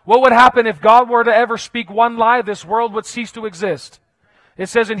 What would happen if God were to ever speak one lie? This world would cease to exist. It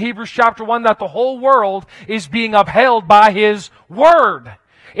says in Hebrews chapter 1 that the whole world is being upheld by His word.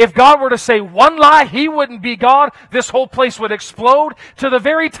 If God were to say one lie, He wouldn't be God. This whole place would explode to the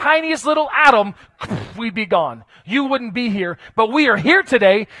very tiniest little atom. We'd be gone. You wouldn't be here. But we are here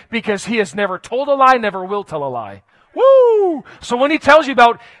today because He has never told a lie, never will tell a lie. Woo! So when He tells you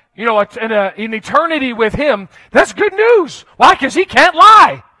about, an eternity with Him, that's good news. Why? Because He can't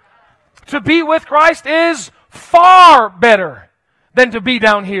lie. To be with Christ is far better than to be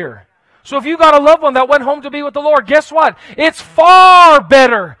down here. So if you got a loved one that went home to be with the Lord, guess what? It's far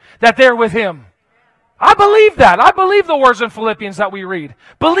better that they're with Him. I believe that. I believe the words in Philippians that we read.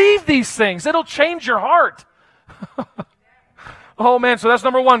 Believe these things. It'll change your heart. Oh man, so that's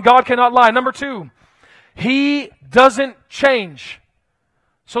number one. God cannot lie. Number two, He doesn't change.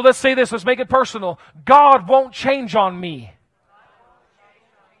 So let's say this. Let's make it personal. God won't change on me.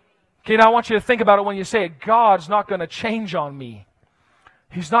 Okay, now I want you to think about it when you say it. God's not going to change on me.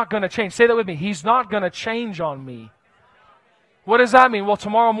 He's not going to change. Say that with me. He's not going to change on me. What does that mean? Well,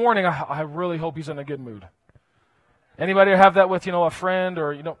 tomorrow morning, I really hope He's in a good mood. Anybody have that with, a friend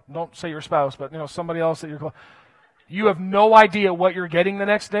or, don't say your spouse, but, somebody else that you're close. You have no idea what you're getting the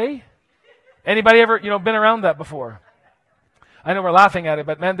next day? Anybody ever, been around that before? I know we're laughing at it,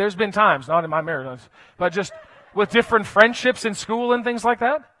 but man, there's been times, not in my marriage, but just with different friendships in school and things like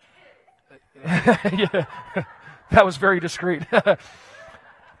that. Yeah, that was very discreet.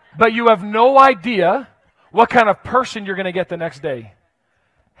 But you have no idea what kind of person you're going to get the next day.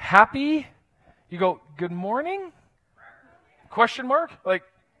 Happy? You go, good morning? Question mark? Like,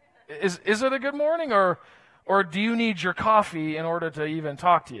 is it a good morning? Or do you need your coffee in order to even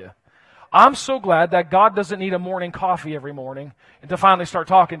talk to you? I'm so glad that God doesn't need a morning coffee every morning and to finally start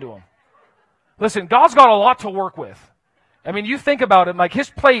talking to Him. Listen, God's got a lot to work with. I mean, you think about it, like His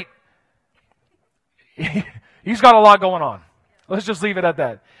plate, He's got a lot going on. Let's just leave it at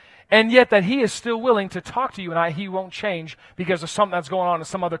that. And yet that He is still willing to talk to you and I. He won't change because of something that's going on in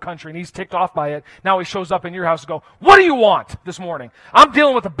some other country and He's ticked off by it. Now He shows up in your house and go, what do you want this morning? I'm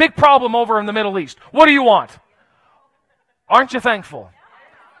dealing with a big problem over in the Middle East. What do you want? Aren't you thankful?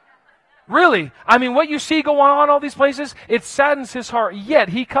 Really? I mean, what you see going on in all these places, it saddens His heart. Yet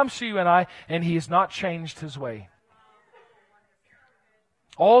He comes to you and I, and He has not changed His way.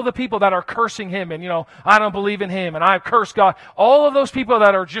 All the people that are cursing Him and, I don't believe in Him and I curse God. All of those people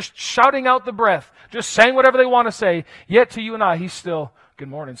that are just shouting out the breath, just saying whatever they want to say. Yet to you and I, He's still, good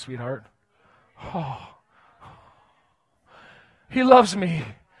morning, sweetheart. Oh, He loves me.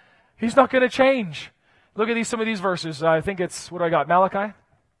 He's not going to change. Look at some of these verses. I think it's, what do I got? Malachi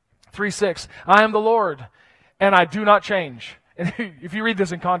 3:6. I am the Lord and I do not change. And if you read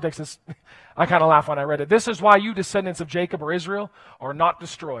this in context, I kind of laugh when I read it. This is why you descendants of Jacob or Israel are not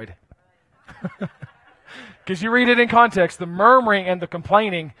destroyed. Because you read it in context, the murmuring and the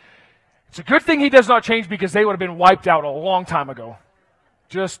complaining. It's a good thing He does not change because they would have been wiped out a long time ago.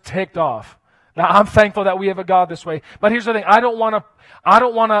 Just ticked off. Now I'm thankful that we have a God this way. But here's the thing, I don't want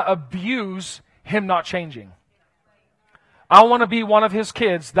to abuse Him not changing. I want to be one of His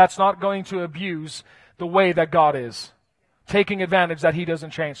kids that's not going to abuse the way that God is. taking advantage that he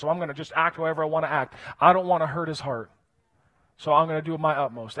doesn't change. So I'm going to just act however I want to act. I don't want to hurt his heart. So I'm going to do my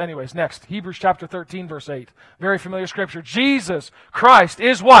utmost. Anyways, next, Hebrews chapter 13, verse 8. Very familiar scripture. Jesus Christ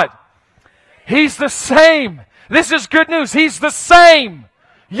is what? He's the same. This is good news. He's the same.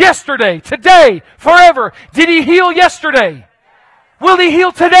 Yesterday, today, forever. Did he heal yesterday? Will he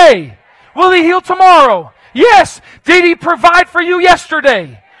heal today? Will he heal tomorrow? Yes. Did he provide for you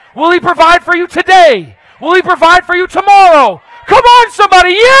yesterday? Will he provide for you today? Will he provide for you tomorrow? Come on,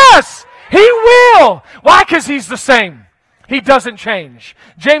 somebody. Yes, he will. Why? Because he's the same. He doesn't change.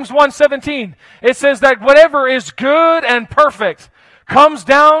 James 1:17, it says that whatever is good and perfect comes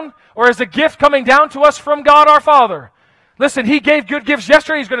down, or is a gift coming down to us from God our Father. Listen, he gave good gifts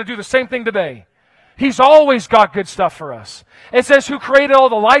yesterday. He's going to do the same thing today. He's always got good stuff for us. It says, who created all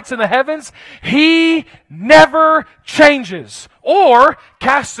the lights in the heavens? He never changes or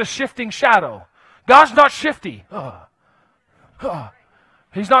casts a shifting shadow. God's not shifty.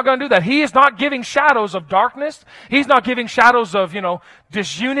 He's not going to do that. He is not giving shadows of darkness. He's not giving shadows of,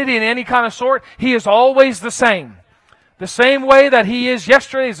 disunity in any kind of sort. He is always the same. The same way that he is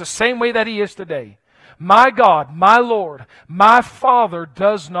yesterday is the same way that he is today. My God, my Lord, my Father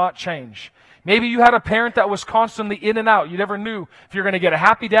does not change. Maybe you had a parent that was constantly in and out. You never knew if you're going to get a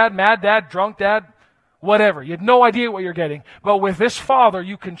happy dad, mad dad, drunk dad, whatever. You had no idea what you're getting. But with this Father,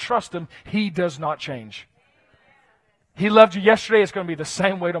 you can trust him. He does not change. He loved you yesterday. It's going to be the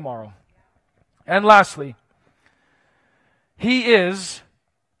same way tomorrow. And lastly, he is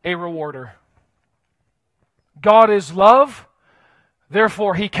a rewarder. God is love.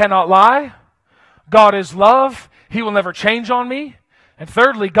 Therefore, he cannot lie. God is love. He will never change on me. And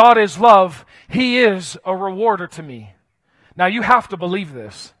thirdly, God is love. He is a rewarder to me. Now, you have to believe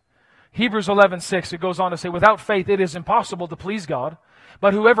this. Hebrews 11:6, it goes on to say, without faith it is impossible to please God.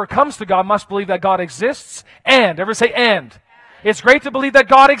 But whoever comes to God must believe that God exists and, everyone say and. It's great to believe that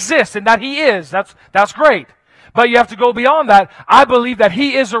God exists and that he is. That's great. But you have to go beyond that. I believe that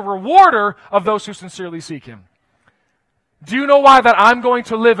he is a rewarder of those who sincerely seek him. Do you know why that I'm going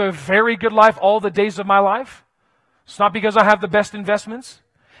to live a very good life all the days of my life? It's not because I have the best investments.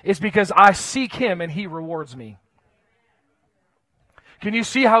 It's because I seek him and he rewards me. Can you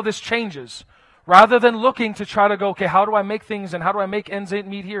see how this changes? Rather than looking to try to go, okay, how do I make things and how do I make ends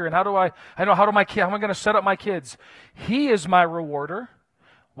meet here and how am I going to set up my kids? He is my rewarder.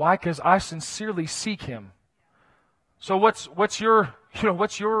 Why? Because I sincerely seek him. So what's your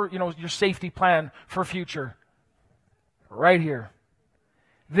safety plan for future? Right here.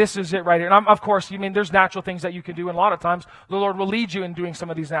 This is it right here. And of course, there's natural things that you can do, and a lot of times the Lord will lead you in doing some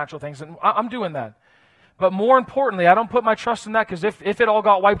of these natural things, and I'm doing that. But more importantly, I don't put my trust in that, because if it all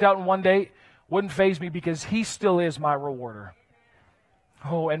got wiped out in one day, wouldn't faze me, because he still is my rewarder.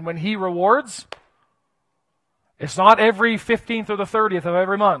 Oh, and when he rewards, it's not every 15th or the 30th of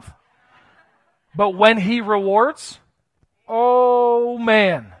every month. But when he rewards, oh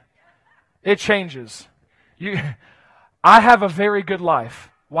man, it changes. I have a very good life.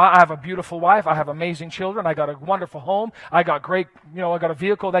 I have a beautiful wife. I have amazing children. I got a wonderful home. I got great, I got a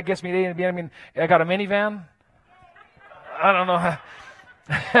vehicle that gets me to A and B. I got a minivan. I don't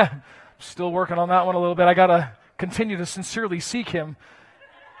know. Still working on that one a little bit. I got to continue to sincerely seek him.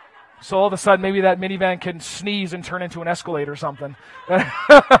 So all of a sudden, maybe that minivan can sneeze and turn into an Escalade or something.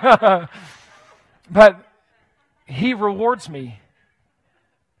 But he rewards me.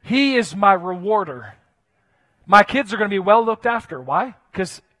 He is my rewarder. My kids are going to be well looked after. Why?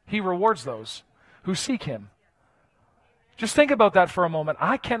 Because he rewards those who seek him. Just think about that for a moment.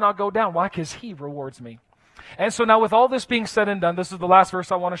 I cannot go down. Why? Because he rewards me. And so now with all this being said and done, this is the last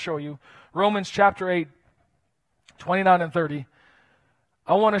verse I want to show you. Romans chapter 8, 29 and 30.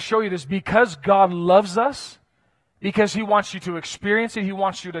 I want to show you this because God loves us, because he wants you to experience it, he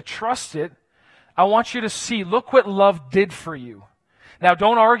wants you to trust it. I want you to see, look what love did for you. Now,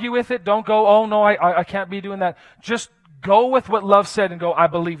 don't argue with it. Don't go, oh, no, I can't be doing that. Just go with what love said and go, I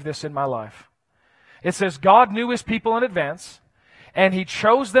believe this in my life. It says, God knew his people in advance, and he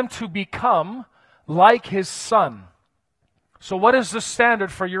chose them to become like his Son. So what is the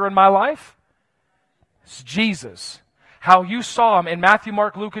standard for your and my life? It's Jesus. How you saw him in Matthew,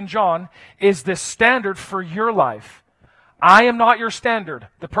 Mark, Luke, and John is the standard for your life. I am not your standard.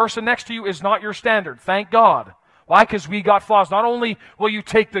 The person next to you is not your standard. Thank God. Why? Because we got flaws. Not only will you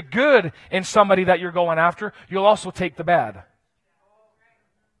take the good in somebody that you're going after, you'll also take the bad.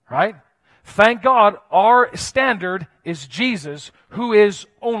 Right? Thank God our standard is Jesus, who is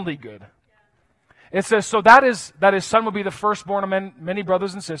only good. It says, so that his son will be the firstborn of many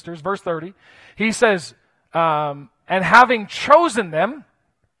brothers and sisters. Verse 30. He says, and having chosen them,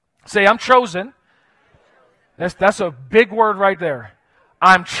 say, I'm chosen. That's a big word right there.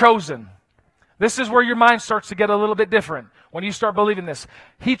 I'm chosen. This is where your mind starts to get a little bit different when you start believing this.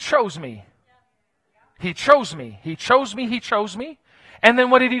 He chose me. He chose me. He chose me. He chose me. And then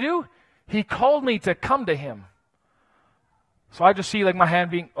what did He do? He called me to come to Him. So I just see like my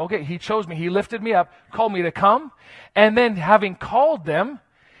hand being, okay, He chose me. He lifted me up, called me to come. And then having called them,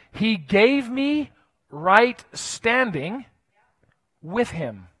 He gave me right standing with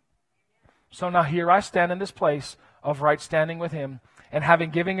Him. So now here I stand in this place of right standing with Him. And having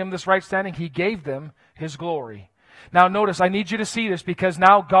given Him this right standing, He gave them His glory. Now notice, I need you to see this because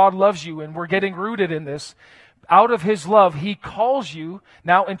now God loves you and we're getting rooted in this. Out of His love, He calls you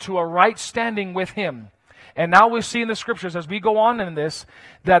now into a right standing with Him. And now we see in the Scriptures as we go on in this,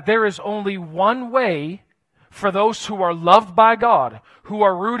 that there is only one way for those who are loved by God, who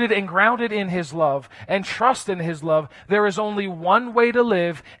are rooted and grounded in His love and trust in His love. There is only one way to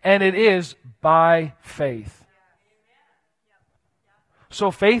live, and it is by faith. So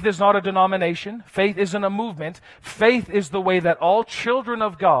faith is not a denomination. Faith isn't a movement. Faith is the way that all children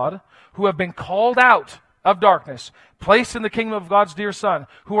of God who have been called out of darkness, placed in the kingdom of God's dear Son,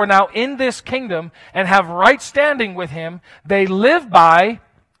 who are now in this kingdom and have right standing with Him, they live by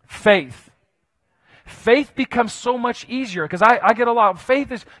faith. Faith becomes so much easier because I get a lot.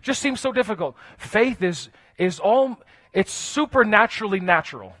 Faith just seems so difficult. Faith is it's supernaturally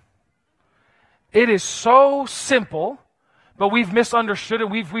natural. It is so simple. But we've misunderstood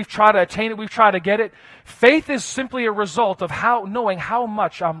it. We've tried to attain it. We've tried to get it. Faith is simply a result of knowing how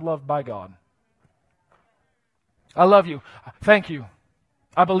much I'm loved by God. I love you. Thank you.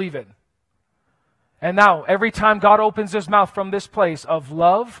 I believe it. And now, every time God opens His mouth from this place of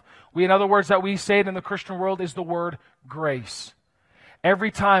love, in other words that we say it in the Christian world is the word grace.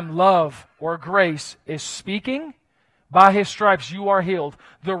 Every time love or grace is speaking, by His stripes you are healed.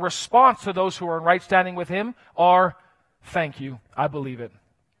 The response to those who are in right standing with Him are, thank you, I believe it.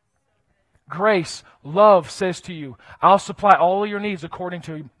 Grace, love says to you, I'll supply all of your needs according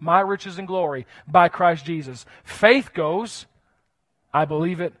to my riches and glory by Christ Jesus. Faith goes, I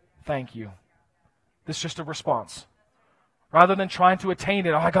believe it, thank you. This is just a response. Rather than trying to attain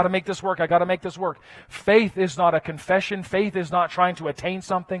it, I got to make this work, I got to make this work. Faith is not a confession. Faith is not trying to attain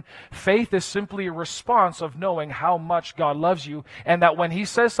something. Faith is simply a response of knowing how much God loves you and that when He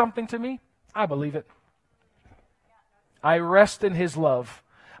says something to me, I believe it. I rest in His love.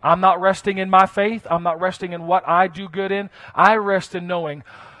 I'm not resting in my faith. I'm not resting in what I do good in. I rest in knowing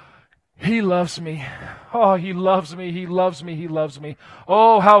He loves me. Oh, He loves me. He loves me. He loves me.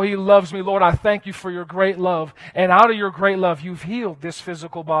 Oh, how He loves me. Lord, I thank you for your great love. And out of your great love, you've healed this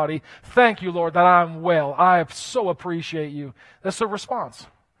physical body. Thank you, Lord, that I'm well. I so appreciate you. That's a response.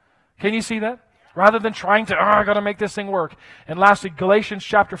 Can you see that? Rather than trying to, I got to make this thing work. And lastly, Galatians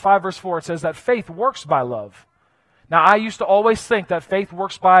chapter 5, verse 4, it says that faith works by love. Now, I used to always think that faith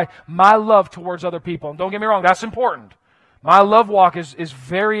works by my love towards other people. And don't get me wrong, that's important. My love walk is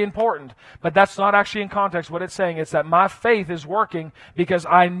very important. But that's not actually in context what it's saying. It's that my faith is working because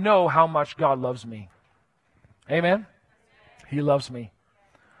I know how much God loves me. Amen? He loves me.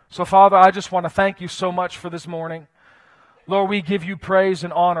 So, Father, I just want to thank you so much for this morning. Lord, we give you praise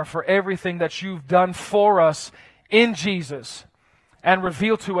and honor for everything that you've done for us in Jesus and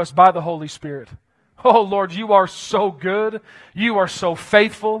revealed to us by the Holy Spirit. Oh, Lord, you are so good. You are so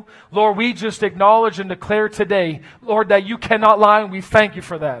faithful. Lord, we just acknowledge and declare today, Lord, that you cannot lie, and we thank you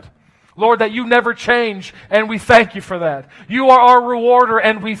for that. Lord, that you never change, and we thank you for that. You are our rewarder,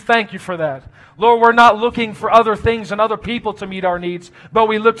 and we thank you for that. Lord, we're not looking for other things and other people to meet our needs, but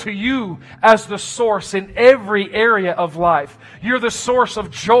we look to you as the source in every area of life. You're the source of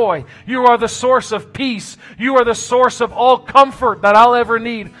joy. You are the source of peace. You are the source of all comfort that I'll ever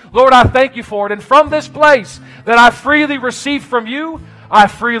need. Lord, I thank you for it. And from this place that I freely receive from you, I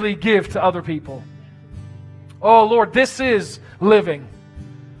freely give to other people. Oh, Lord, this is living.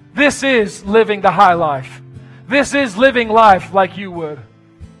 This is living the high life. This is living life like you would.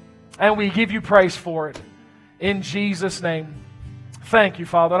 And we give you praise for it. In Jesus' name. Thank you,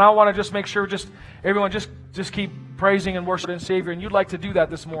 Father. And I want to just make sure, everyone just keep praising and worshiping Savior. And you'd like to do that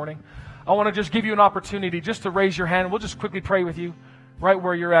this morning. I want to just give you an opportunity just to raise your hand. We'll just quickly pray with you right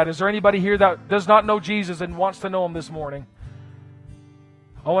where you're at. Is there anybody here that does not know Jesus and wants to know Him this morning?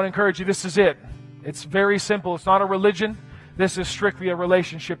 I want to encourage you, this is it. It's very simple. It's not a religion. This is strictly a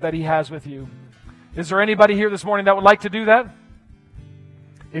relationship that He has with you. Is there anybody here this morning that would like to do that?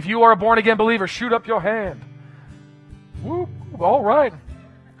 If you are a born-again believer, shoot up your hand. Woo, all right.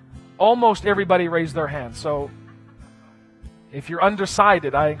 Almost everybody raised their hand. So if you're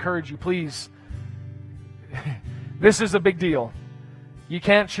undecided, I encourage you, please. This is a big deal. You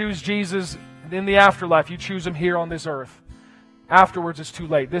can't choose Jesus in the afterlife, you choose Him here on this earth. Afterwards, it's too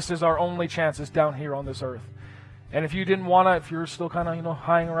late. This is our only chance, is down here on this earth. And if you didn't want to, if you're still kind of,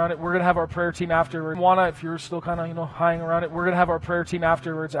 hanging around it, we're going to have our prayer team afterwards. If you're still kind of, hanging around it, we're going to have our prayer team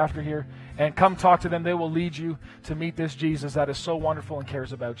afterwards, after here. And come talk to them. They will lead you to meet this Jesus that is so wonderful and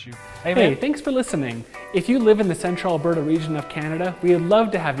cares about you. Amen. Hey, thanks for listening. If you live in the Central Alberta region of Canada, we would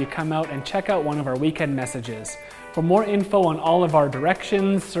love to have you come out and check out one of our weekend messages. For more info on all of our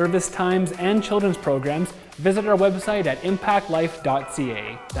directions, service times, and children's programs, visit our website at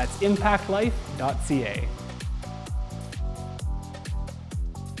impactlife.ca. That's impactlife.ca.